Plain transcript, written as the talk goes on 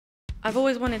I've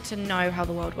always wanted to know how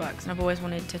the world works, and I've always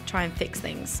wanted to try and fix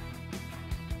things.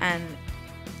 And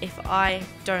if I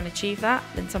don't achieve that,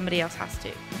 then somebody else has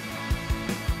to.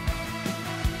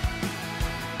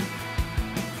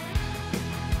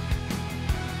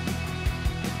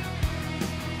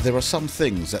 There are some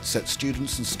things that set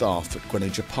students and staff at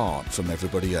Greenwich apart from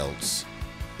everybody else.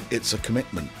 It's a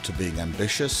commitment to being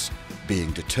ambitious,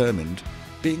 being determined,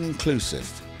 being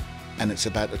inclusive, and it's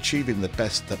about achieving the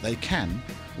best that they can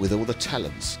with all the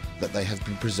talents that they have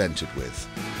been presented with.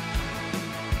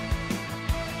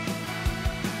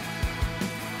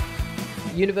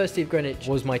 University of Greenwich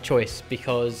was my choice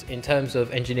because in terms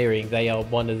of engineering they are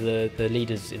one of the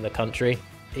leaders in the country.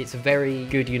 It's a very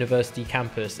good university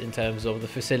campus in terms of the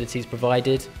facilities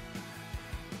provided.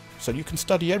 So you can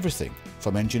study everything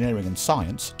from engineering and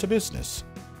science to business,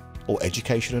 or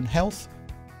education and health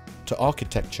to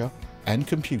architecture and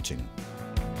computing.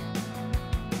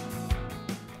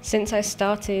 Since I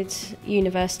started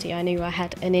university, I knew I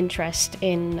had an interest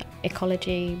in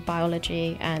ecology,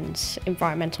 biology and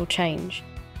environmental change.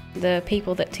 The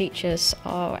people that teach us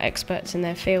are experts in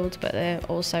their field, but they're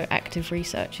also active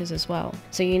researchers as well.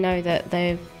 So you know that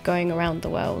they're going around the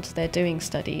world, they're doing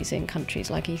studies in countries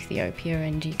like Ethiopia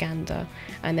and Uganda,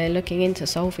 and they're looking into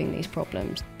solving these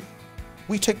problems.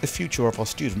 We take the future of our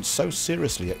students so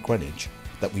seriously at Greenwich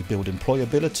that we build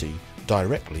employability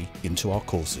directly into our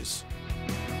courses.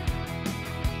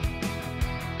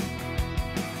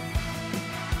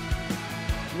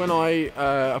 When I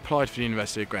applied for the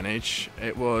University of Greenwich,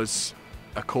 it was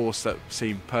a course that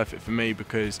seemed perfect for me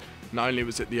because not only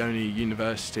was it the only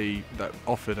university that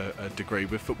offered a degree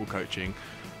with football coaching,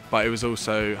 but it was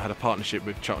also had a partnership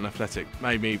with Charlton Athletic,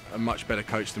 made me a much better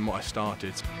coach than what I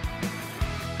started.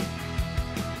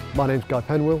 My name's Guy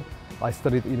Penwill. I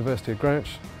studied at the University of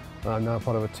Greenwich and I'm now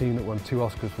part of a team that won 2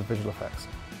 Oscars for visual effects.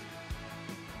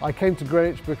 I came to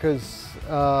Greenwich because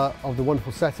of the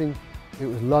wonderful setting. It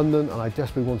was London and I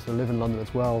desperately wanted to live in London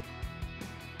as well.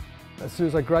 As soon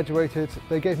as I graduated,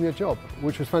 they gave me a job,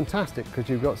 which was fantastic because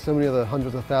you've got so many other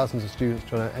hundreds of thousands of students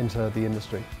trying to enter the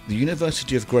industry. The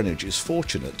University of Greenwich is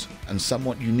fortunate and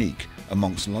somewhat unique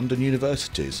amongst London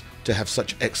universities to have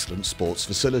such excellent sports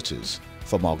facilities,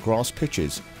 from our grass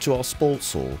pitches to our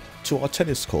sports hall to our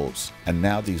tennis courts and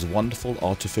now these wonderful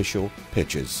artificial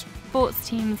pitches. Sports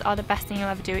teams are the best thing you'll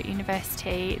ever do at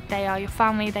university. They are your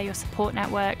family, they're your support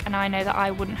network, and I know that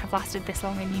I wouldn't have lasted this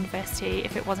long in university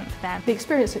if it wasn't for them. The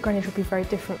experience at Greenwich will be very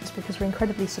different because we're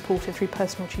incredibly supported through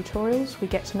personal tutorials. We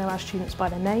get to know our students by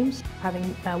their names, having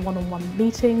one-on-one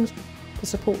meetings to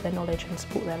support their knowledge and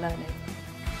support their learning.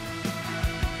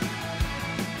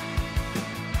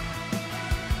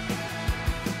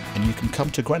 And you can come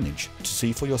to Greenwich to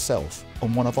see for yourself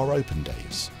on one of our open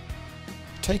days.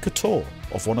 Take a tour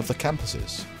of one of the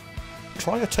campuses.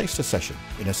 Try a taster session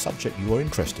in a subject you are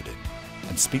interested in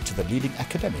and speak to the leading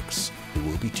academics who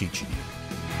will be teaching you.